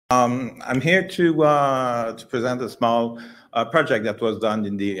I'm here to present a small project that was done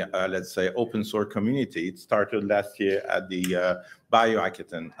in the, let's say, open source community. It started last year at the Bio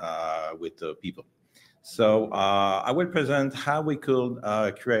Hackathon with people. So I will present how we could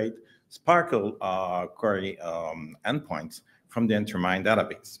create SPARQL query endpoints from the InterMine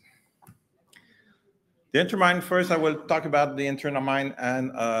database. The InterMine, first I will talk about the InterMine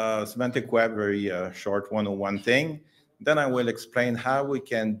and semantic web, very short 101 thing. Then I will explain how we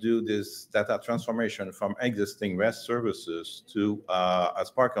can do this data transformation from existing REST services to a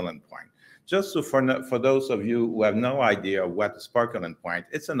SPARQL endpoint. Just so for those of you who have no idea what a SPARQL endpoint,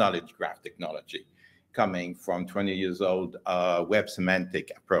 it's a knowledge graph technology coming from 20 years old web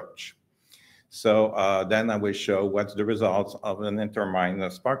semantic approach. So then I will show what's the results of an InterMine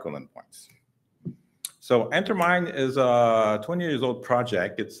SPARQL endpoints. So InterMine is a 20 years old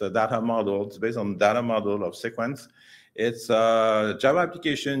project. It's a data model. It's based on data model of sequence. It's a Java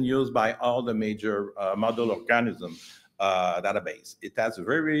application used by all the major model organism database. It has a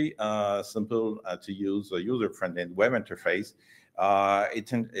very simple to use user-friendly web interface.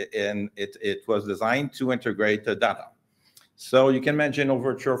 It was designed to integrate the data. So you can imagine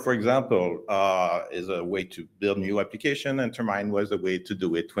Overture, for example, is a way to build new application. InterMine was a way to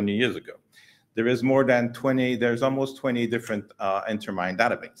do it 20 years ago. There is more than 20, there's almost 20 different InterMine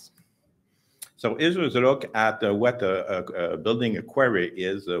databases. So here's a look at what building a query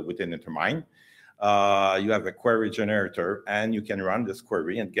is within InterMine. You have a query generator, and you can run this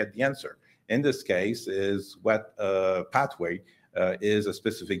query and get the answer. In this case, is what pathway is a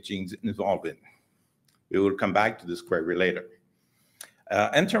specific genes involved in. We will come back to this query later.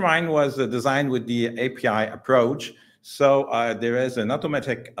 InterMine was designed with the API approach. So there is an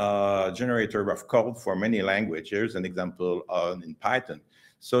automatic generator of code for many languages. Here's an example in Python.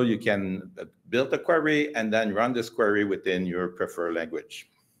 So you can build a query and then run this query within your preferred language.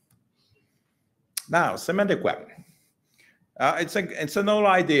 Now, semantic web. It's an old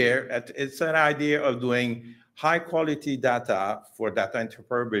idea. It's an idea of doing high-quality data for data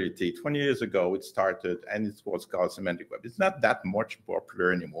interoperability. 20 years ago, it started, and it was called semantic web. It's not that much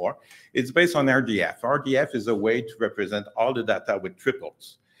popular anymore. It's based on RDF. RDF is a way to represent all the data with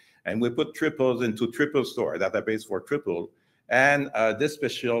triples. And we put triples into triple store, database for triple. And this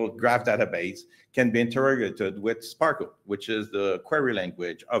special graph database can be integrated with SPARQL, which is the query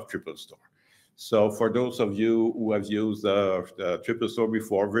language of triple store. So for those of you who have used the triple store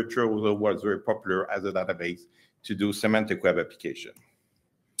before, Virtual was very popular as a database to do semantic web application.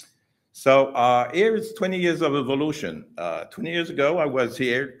 So here is 20 years of evolution. 20 years ago, I was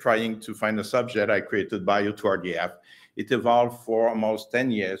here trying to find a subject. I created bio2rdf. It evolved for almost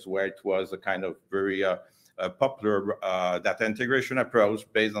 10 years, where it was a kind of very popular data integration approach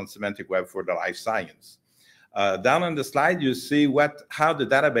based on semantic web for the life science. Down on the slide, you see how the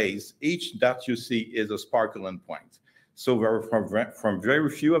database, each dot you see is a SPARQL endpoint. So from very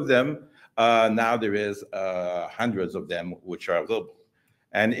few of them, now there is hundreds of them which are available.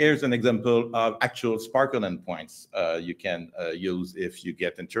 And here's an example of actual SPARQL endpoints you can use if you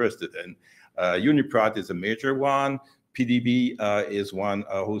get interested in. Uniprot is a major one. PDB is one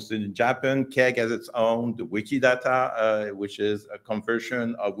hosted in Japan. KEGG has its own. The Wikidata, which is a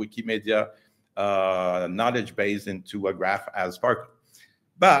conversion of Wikimedia knowledge base into a graph as SPARQL.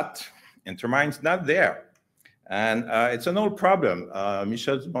 But InterMine's not there. And it's an old problem.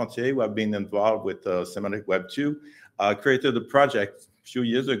 Michel Dumontier, who have been involved with Semantic Web 2, created a project a few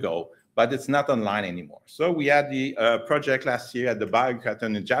years ago, but it's not online anymore. So we had the project last year at the Bio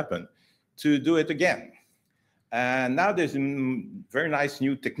Hackathon in Japan to do it again. And now there's a very nice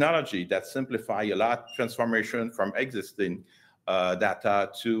new technology that simplify a lot transformation from existing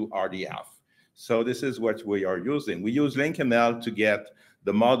data to RDF. So this is what we are using. We use LinkML to get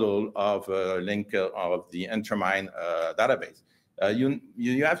the model of link of the InterMine database.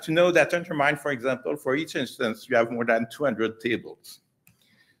 You have to know that InterMine, for example, for each instance, you have more than 200 tables.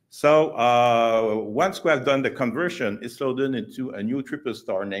 So once we have done the conversion, it's loaded into a new triple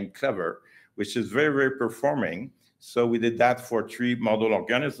store named QLever, which is very, very performing. So we did that for 3 model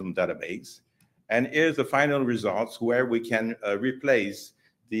organism database. And here's the final results where we can replace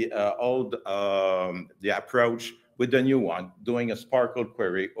the old approach with the new one, doing a SPARQL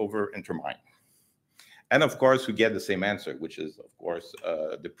query over InterMine. And of course, we get the same answer, which is, of course,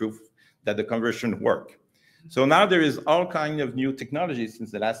 the proof that the conversion worked. So now there is all kinds of new technologies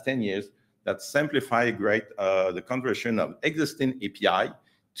since the last 10 years that simplify the conversion of existing API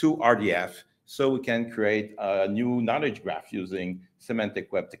to RDF, so we can create a new knowledge graph using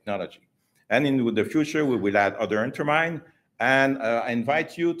semantic web technology. And in the future, we will add other InterMine. And I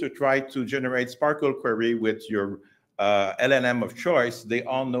invite you to try to generate SPARQL query with your LLM of choice, they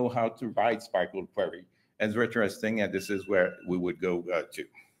all know how to write SPARQL query. And it's very interesting, and this is where we would go to.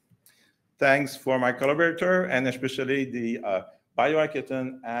 Thanks for my collaborator, and especially the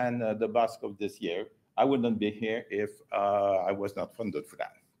biohackathon and the BOSC of this year. I wouldn't be here if I was not funded for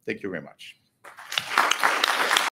that. Thank you very much.